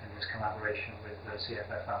this collaboration with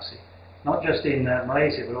CFFRC. Not just in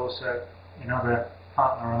Malaysia, but also in other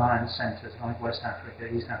partner alliance centres like West Africa,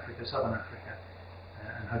 East Africa, Southern Africa,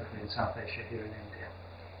 and hopefully in South Asia here in India.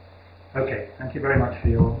 Okay, thank you very much for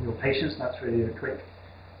your patience. That's really a quick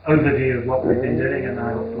overview of what we've been doing, and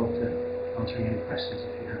I look forward to answering any questions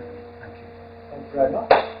if you have. Thank you. Thank you very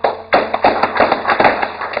much.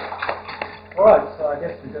 Alright, so I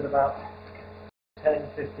guess we've got about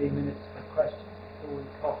 10-15 minutes for questions before we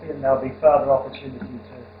coffee, and there'll be further opportunity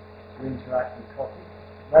to interact with coffee.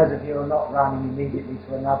 Those of you who are not running immediately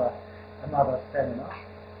to another seminar.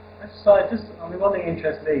 One thing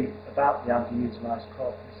interests me about the underutilised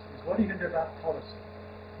crop is what are you going to do about policy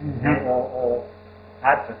or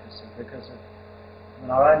advocacy? Because of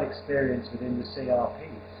our own experience within the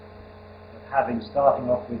CRPs, of starting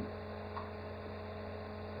off with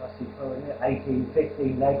 18,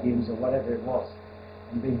 15 legumes or whatever it was,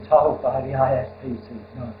 and being told by the ISPC,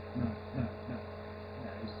 no.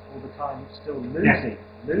 All the time still losing,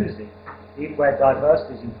 even where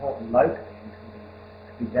diversity is important locally and can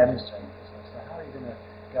be demonstrated. So how are you going to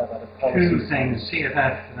go about a policy? Two things.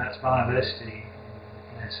 CFF, that's biodiversity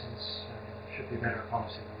in essence, should be better at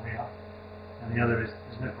policy than we are. And the other is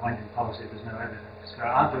there's no point in policy if there's no evidence. So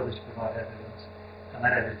our job is to provide evidence, and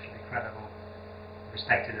that evidence should be credible,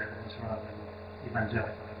 respected evidence rather than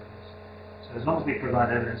evangelical evidence. So as long as we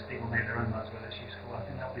provide evidence, people make their own minds whether it's useful. I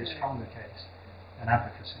think that will be a stronger case than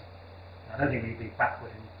advocacy. I don't think we'd be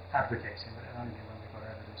backward in advocating, but it'll only be when we've got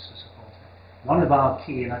evidence to support it. One of our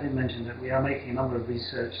key, and I did mention that we are making a number of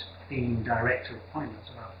research theme director appointments,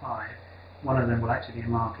 about 5. One of them will actually be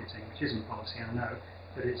in marketing, which isn't policy, I know,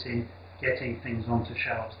 but it's in getting things onto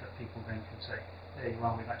shelves that people then can say, there you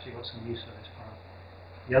are, we've actually got some use for this product.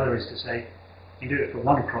 The other is to say, you can do it for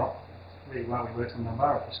one crop. That's really why we worked on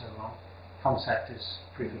Mambara for so long. Concept is,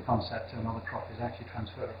 proof of concept to another crop is actually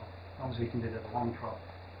transferable. As long as we can deliver one crop,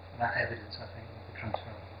 that evidence, I think, will be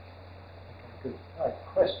transferable. Good. Right,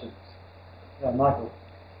 questions? Yeah, Michael.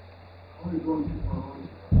 How are you going to promote it?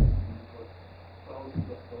 Because thousands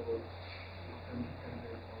of dollars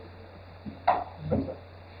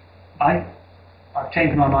and I've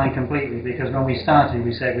changed my mind completely, because when we started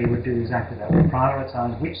we said we would do exactly that. We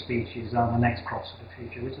prioritise which species are the next crops of the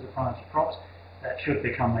future, which are the priority crops that should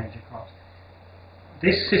become major crops.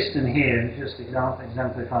 This system here, just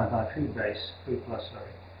exemplified by Food Plus,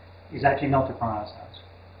 is actually not to prioritise.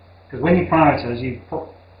 Because when you prioritise, you put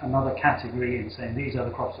another category in saying these are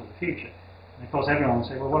the crops of the future. And of course everyone will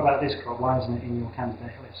say, well, what about this crop? Why isn't it in your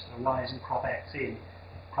candidate list? Or why isn't crop X in?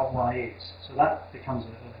 Crop Y is. So that becomes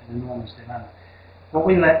an enormous dilemma. What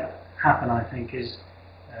we let happen, I think, is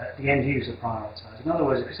the end user prioritise. In other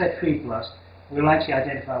words, if we said Food Plus, we'll actually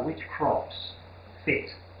identify which crops fit,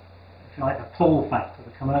 if you like, the pull factor,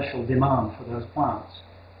 the commercial demand for those plants.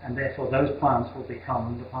 And therefore those plants will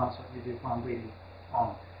become the plants that we do plant breeding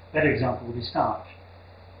on. A better example would be starch.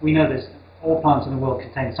 We know all plants in the world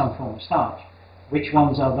contain some form of starch, which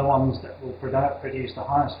ones are the ones that will produce the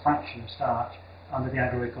highest fraction of starch under the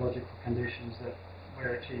agroecological conditions that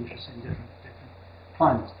we're actually interested in different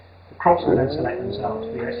climates. The crops will then select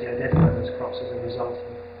themselves. We actually identify those crops as a result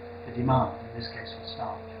of the demand, in this case for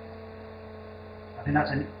starch. I think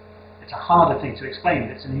it's a harder thing to explain,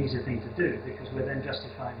 but it's an easier thing to do because we're then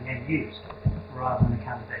justifying the end use rather than the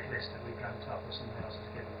candidate list that we dreamt up or somebody else has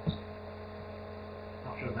given us.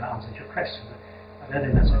 Not sure if that answers your question, but I don't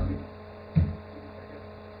think that's it.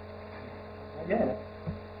 Yeah.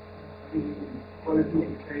 Quality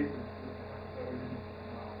of cases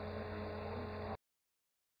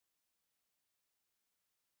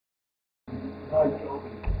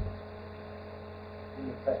globally.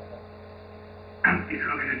 If you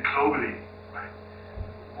look at it globally, right,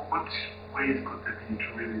 what ways could there be to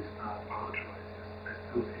really start prioritizing? I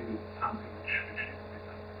still feel something which needs to be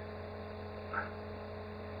done. Right?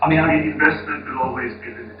 I mean, investment will always be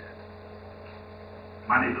limited.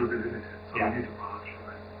 Money will be limited, so we need to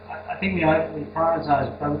prioritize. I think we prioritize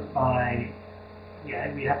both by,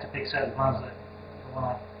 we have to pick certain plants. That the one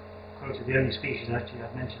I quoted, the only species actually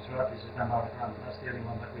I've mentioned throughout this is Gandhara. That's the only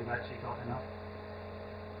one that we've actually got enough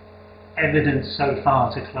evidence so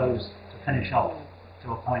far to finish off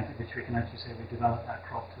to a point at which we can actually say we developed that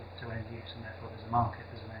crop to end use, and therefore there's a market,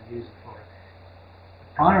 there's an end user for it.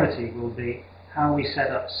 The priority will be how we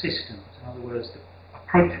set up systems, in other words, the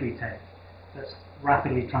approach we take that's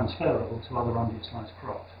rapidly transferable to other underutilized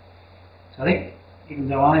crops. So I think, even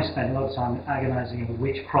though I spend a lot of time agonizing over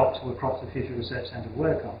which crops will crops the Future Research Centre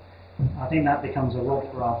work on, I think that becomes a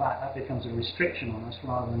rod for our back, that becomes a restriction on us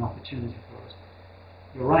rather than an opportunity for us.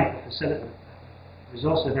 You're right, the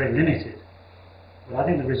resources are very limited, but I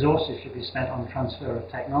think the resources should be spent on transfer of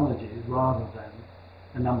technologies rather than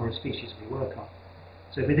the number of species we work on.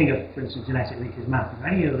 So if we think of, for instance, genetic linkage mapping or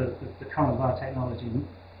any of the current biotechnology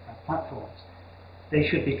platforms, they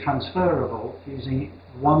should be transferable using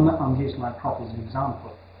one unutilized crop as an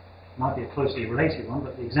example. It might be a closely related one,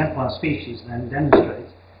 but the exemplar species then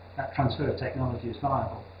demonstrates that transfer of technology is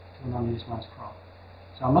viable to an unutilized crop.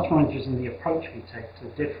 So I'm much more interested in the approach we take to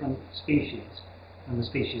different species than the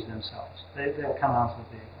species themselves. They'll come out of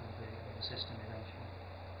the system eventually.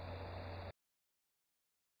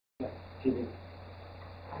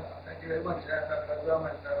 Thank you very much, Azam,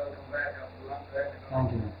 and welcome back after a long time.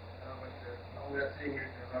 Thank you. Now we are seeing it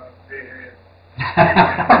a lot of gray hair.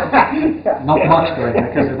 Not much growing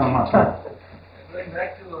because there's not much left. Going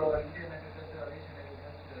back to Indian agriculture, Asian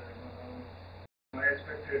agriculture, I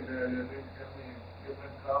expected you're going to tell me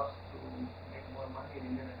different crops to make more money in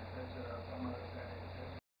Indian agriculture or some other kind of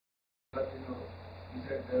agriculture. But you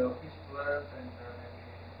said fish plus and maybe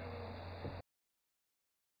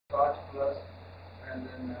starch plus, and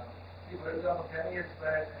then see, for example, 10 years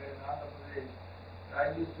back in Andhra Pradesh,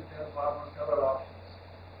 I used to tell farmers several options.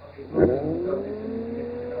 Okay, go to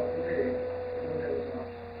today, you don't have any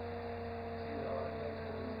option. See, the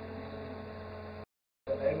agriculture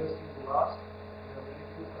the diversity is lost. We have very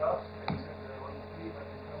few crops. Like you said, there are only 3, but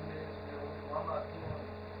in some days we have only 1 or 2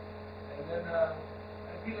 only. And then I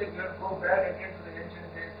feel like we have to go back again to the ancient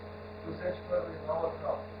days to search for the novel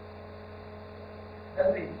crop.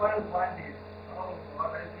 Then the important point is,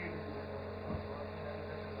 what I feel is working in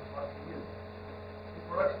agriculture for 40 years. The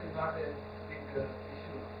production is not a big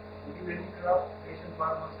issue. You give any crop, Asian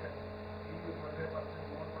farmers can give you 25%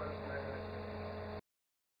 more production than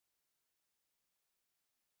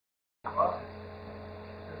process.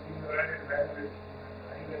 Because we have added value in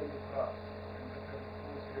high value crops and different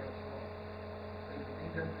foods we have shown. So if you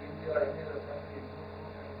bring them to India or any other country, good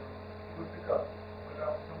food and good pickup. But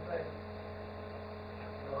after some time,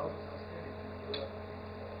 how to sustain it and develop it.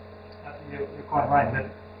 You're quite right, but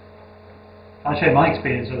I'll share my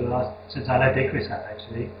experience over the last, since I left ICRISAT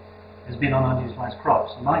actually, has been on unutilized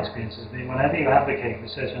crops. And my experience has been whenever you advocate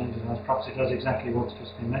research on unutilized crops, it does exactly what's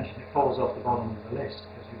just been mentioned. It falls off the bottom of the list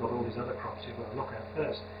because you've got all these other crops you've got to look at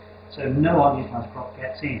first. So no unutilized crop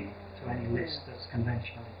gets in to any list that's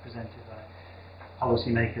conventionally presented by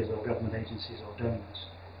policymakers or government agencies or donors.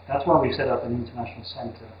 That's why we've set up an international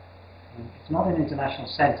centre. It's not an international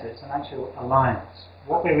centre, it's an actual alliance.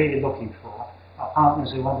 What we're really looking for are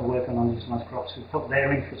partners who want to work on unutilized crops, who put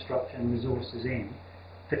their infrastructure and resources in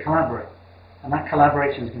to collaborate. And that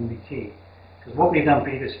collaboration is going to be key. Because what we've done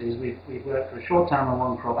previously is we've worked for a short time on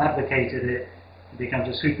one crop, advocated it, it becomes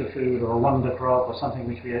a superfood or a wonder crop or something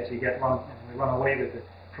which we actually we run away with the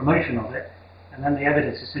promotion of it, and then the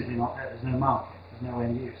evidence is simply not there. There's no market, there's no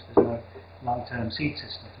end use, there's no long-term seed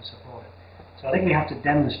system to support it. So I think we have to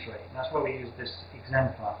demonstrate, and that's why we use this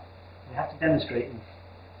exemplar, we have to demonstrate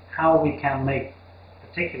how we can make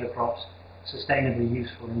particular crops sustainably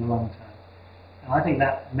useful in the long term. And I think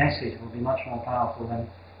that message will be much more powerful than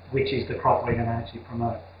which is the crop we're going to actually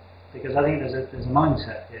promote. Because I think there's a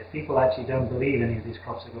mindset here. People actually don't believe any of these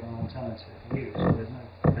crops have got an alternative use. There's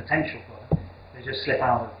no potential for them. They just slip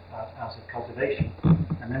out of cultivation.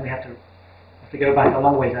 And then we have to go back a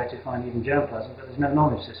long way to actually find even germplasm, but there's no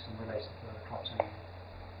knowledge system related to the crops anymore.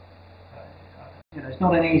 It's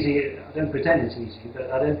not an easy, I don't pretend it's easy,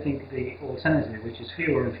 but I don't think the alternative, which is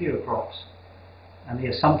fewer and fewer crops, and the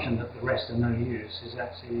assumption that the rest are no use, is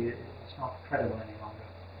actually, it's not credible any longer.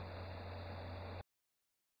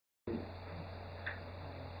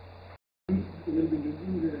 We will be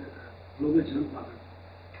using the global germplasm,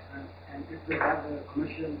 and if they have a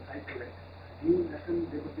commercial type of it, do you reckon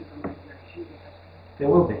there would be some issues? There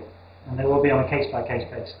will be, and there will be on a case-by-case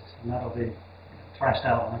basis, and that'll be thrashed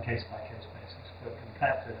out on a case-by-case basis. But in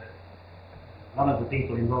fact, one of the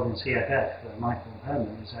people involved in CFF, Michael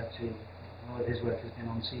Herman, is actually, a lot of his work has been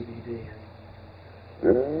on CBD and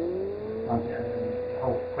the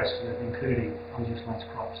whole question of including unutilized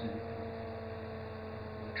crops in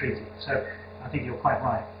the treaty. So I think you're quite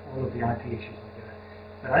right, all of the IP issues will do it.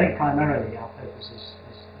 But I think primarily our purpose is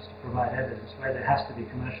to provide evidence where there has to be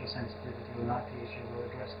commercial sensitivity or an IP issue, we'll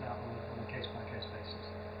address that on a case-by-case basis.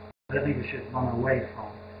 I don't think we should run away from.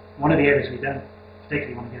 One of the areas we don't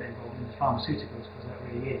particularly want to get involved in is pharmaceuticals, because that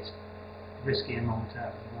really is risky and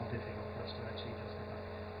long-term and more difficult for us to actually justify.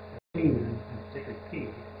 Food, and particularly pea,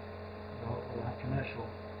 will have commercial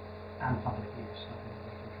and public use. I think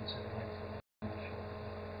we can consider later commercial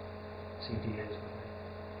CDAs with it.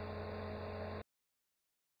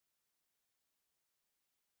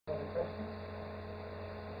 Any questions?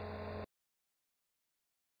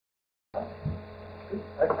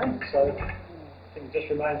 Okay, so I think it just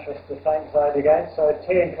remains for us to thank Zaid again. So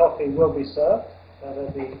tea and coffee will be served, so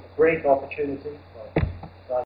there'll be a brief opportunity